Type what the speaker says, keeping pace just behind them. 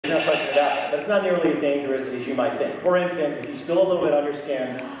not nearly as dangerous as you might think. For instance, if you spill a little bit on your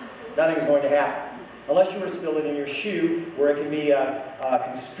skin, nothing's going to happen. Unless you were to spill it in your shoe, where it can be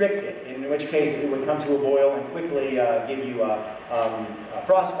constricted, in which case it would come to a boil and quickly give you a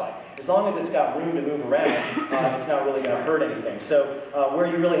frostbite. As long as it's got room to move around, it's not really going to hurt anything. So where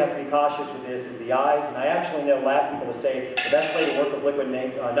you really have to be cautious with this is the eyes. And I actually know lab people to say the best way to work with liquid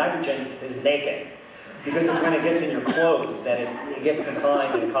nitrogen is naked. Because it's when it gets in your clothes that it gets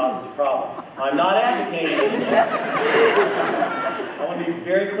confined and it causes a problem. I'm not advocating it. I want to be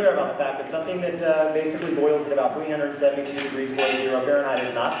very clear about the fact that something that basically boils at about 372 degrees below 0 Fahrenheit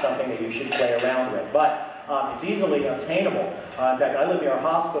is not something that you should play around with. But it's easily obtainable. In fact, I live near a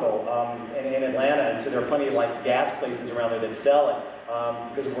hospital in Atlanta, and so there are plenty of gas places around there that sell it.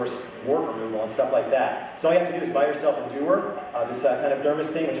 Because of course, work removal and stuff like that. So all you have to do is buy yourself a Doer, this kind of dermis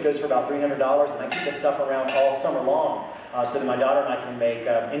thing, which goes for about $300, and I keep this stuff around all summer long, so that my daughter and I can make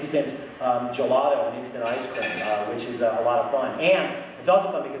instant gelato and instant ice cream, which is a lot of fun. And it's also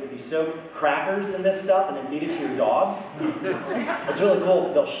fun because if you soak crackers in this stuff and then feed it to your dogs, it's really cool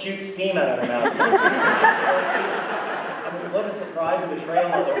because they'll shoot steam out of their mouth. I mean, look at surprise and betrayal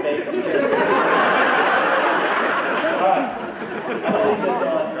on their faces. All right. I'm going to leave this on.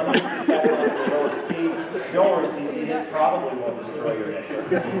 I'm going to leave this back on to lower speed. Don't worry, CC, this probably won't destroy your answer.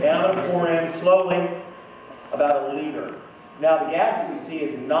 And I'm going to pour in slowly about a liter. Now, the gas that we see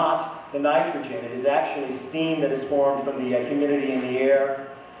is not the nitrogen. It is actually steam that is formed from the humidity in the air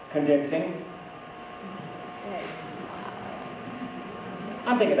condensing.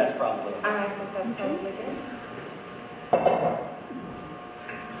 I'm thinking that's probably it. I think that's probably good.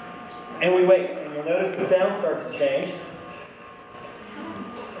 And we wait, and you'll notice the sound starts to change.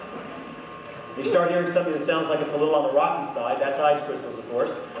 You start hearing something that sounds like it's a little on the rocky side. That's ice crystals, of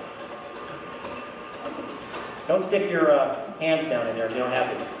course. Don't stick your hands down in there if you don't have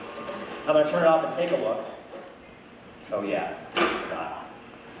to. I'm going to turn it off and take a look. Oh, yeah. God.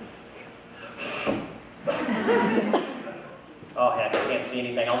 Oh, heck, I can't see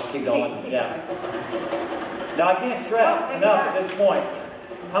anything. I'll just keep going. Yeah. Now, I can't stress enough at this point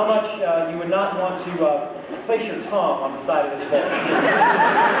how much you would not want to place your tongue on the side of this bowl.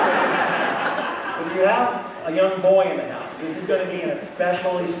 If you have a young boy in the house, this is going to be an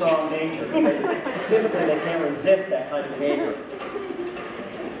especially strong danger because typically they can't resist that kind of behavior.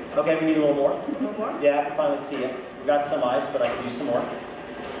 Okay, we need a little more. A little more? Yeah, I can finally see it. We've got some ice, but I can use some more.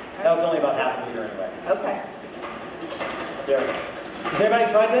 That was only about half a liter anyway. Okay. There we go. Has anybody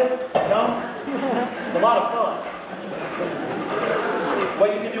tried this? No? It's a lot of fun. What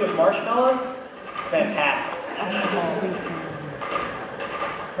you can do with marshmallows? Fantastic.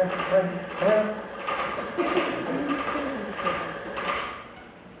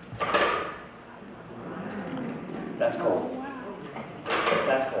 That's cold.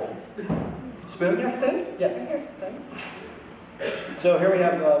 That's cold. Spoon? Your spoon? Yes. Here's a spoon. So here we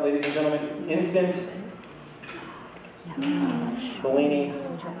have, ladies and gentlemen, instant Bellini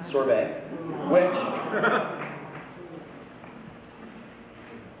sorbet, which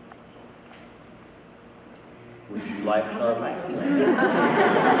would you like some?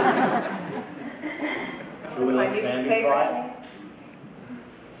 Would we let Sandy try it?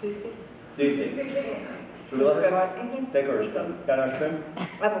 Susie? Susie. Should we let her try it? Take her spoon. Got our spoon?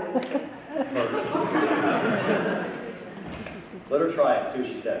 Let her try it, see what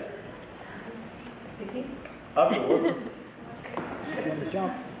she says. You see? Up to her.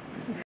 Jump.